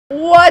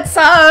What's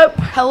up?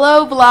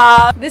 Hello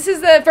vlog. This is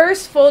the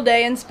first full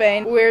day in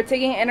Spain. We're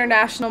taking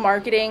international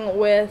marketing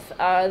with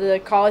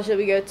the college that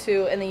we go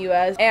to in the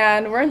US,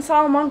 and we're in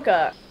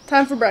Salamanca.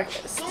 Time for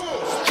breakfast.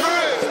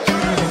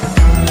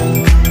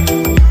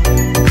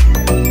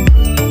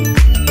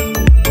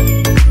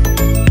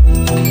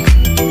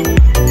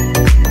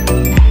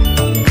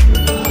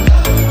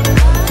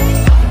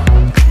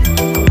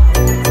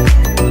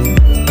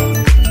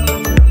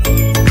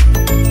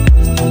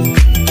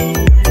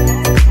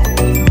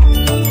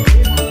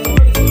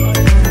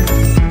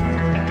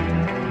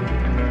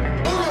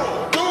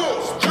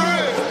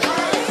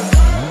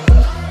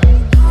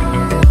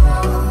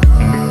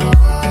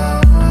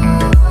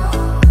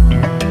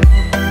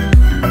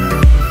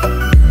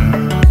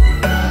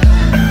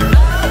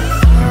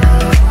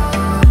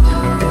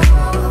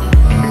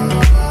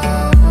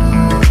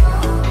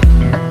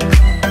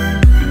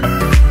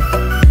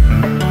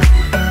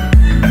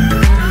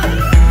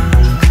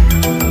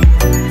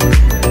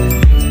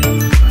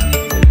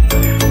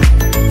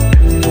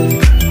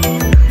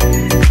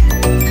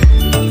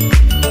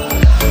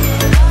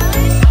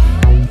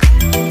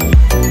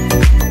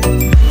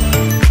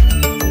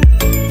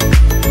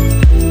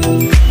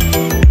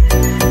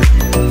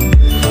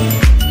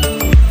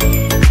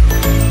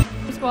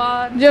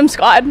 Gym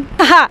squad.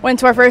 Went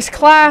to our first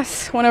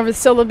class, went over the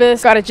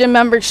syllabus, got a gym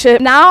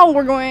membership. Now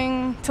we're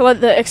going to let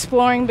the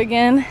exploring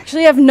begin.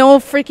 Actually, I have no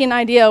freaking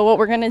idea what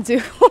we're gonna do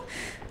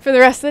for the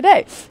rest of the day.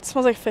 It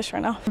smells like fish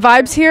right now.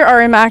 Vibes here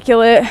are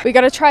immaculate. We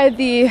gotta try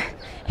the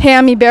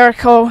ham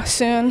iberico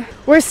soon.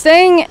 We're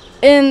staying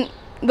in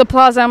the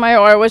Plaza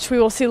Mayor, which we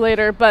will see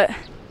later, but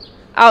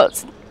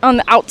out on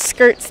the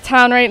outskirts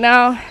town right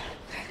now.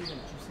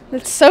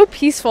 It's so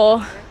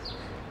peaceful.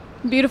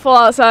 Beautiful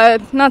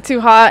outside, not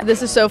too hot.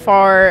 This is so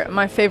far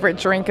my favorite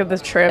drink of the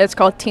trip. It's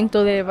called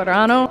Tinto de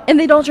Verano, and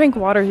they don't drink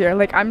water here.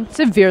 Like, I'm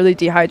severely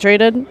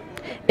dehydrated,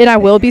 and I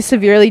will be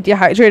severely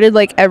dehydrated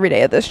like every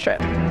day of this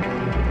trip.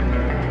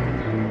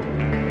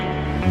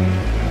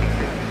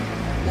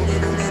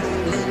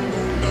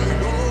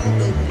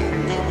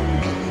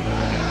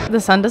 The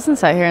sun doesn't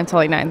set here until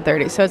like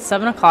 9:30, so it's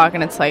 7 o'clock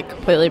and it's like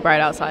completely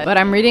bright outside. But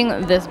I'm reading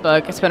this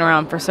book. It's been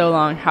around for so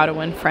long, How to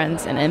Win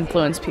Friends and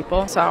Influence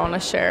People. So I want to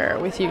share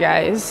with you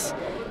guys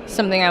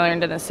something I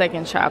learned in the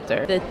second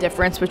chapter. The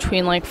difference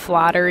between like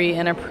flattery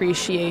and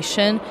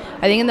appreciation.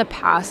 I think in the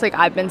past, like,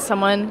 I've been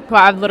someone who,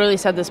 I've literally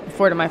said this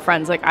before to my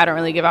friends, like, I don't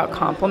really give out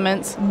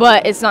compliments,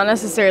 but it's not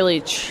necessarily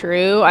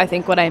true. I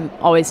think what I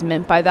always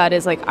meant by that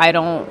is, like, I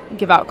don't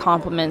give out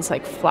compliments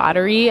like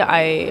flattery.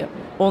 I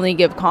only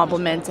give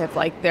compliments if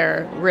like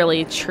they're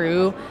really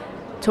true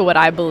to what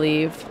I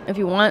believe. If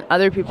you want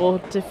other people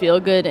to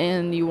feel good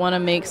and you want to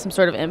make some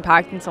sort of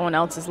impact in someone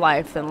else's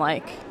life, then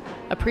like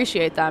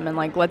appreciate them and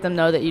like let them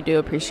know that you do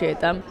appreciate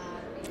them.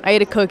 I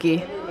ate a cookie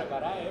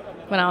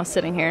when I was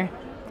sitting here.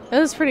 It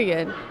was pretty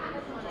good,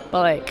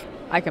 but like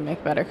I can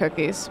make better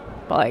cookies,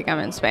 but like I'm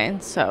in Spain,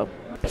 so.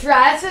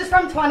 Dress is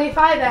from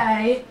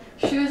 25A,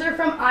 shoes are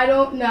from I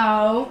don't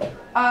know,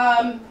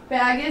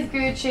 bag is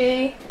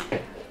Gucci.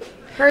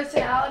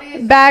 Personality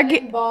is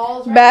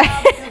balls right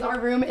now because our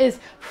room is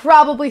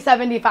probably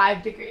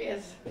 75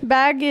 degrees.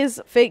 Bag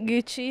is fake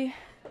Gucci.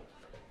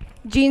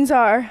 Jeans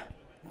are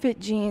fit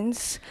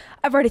jeans.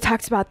 I've already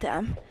talked about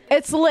them.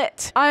 It's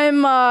lit.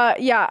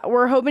 Yeah,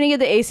 we're hoping to get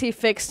the AC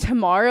fixed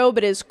tomorrow,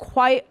 but it's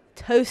quite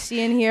toasty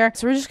in here.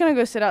 So we're just gonna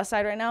go sit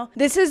outside right now.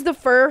 This is the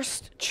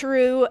first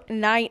true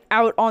night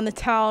out on the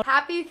town.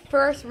 Happy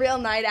first real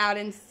night out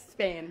in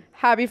Spain.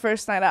 Happy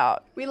first night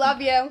out. We love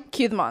you.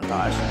 Cue the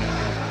montage.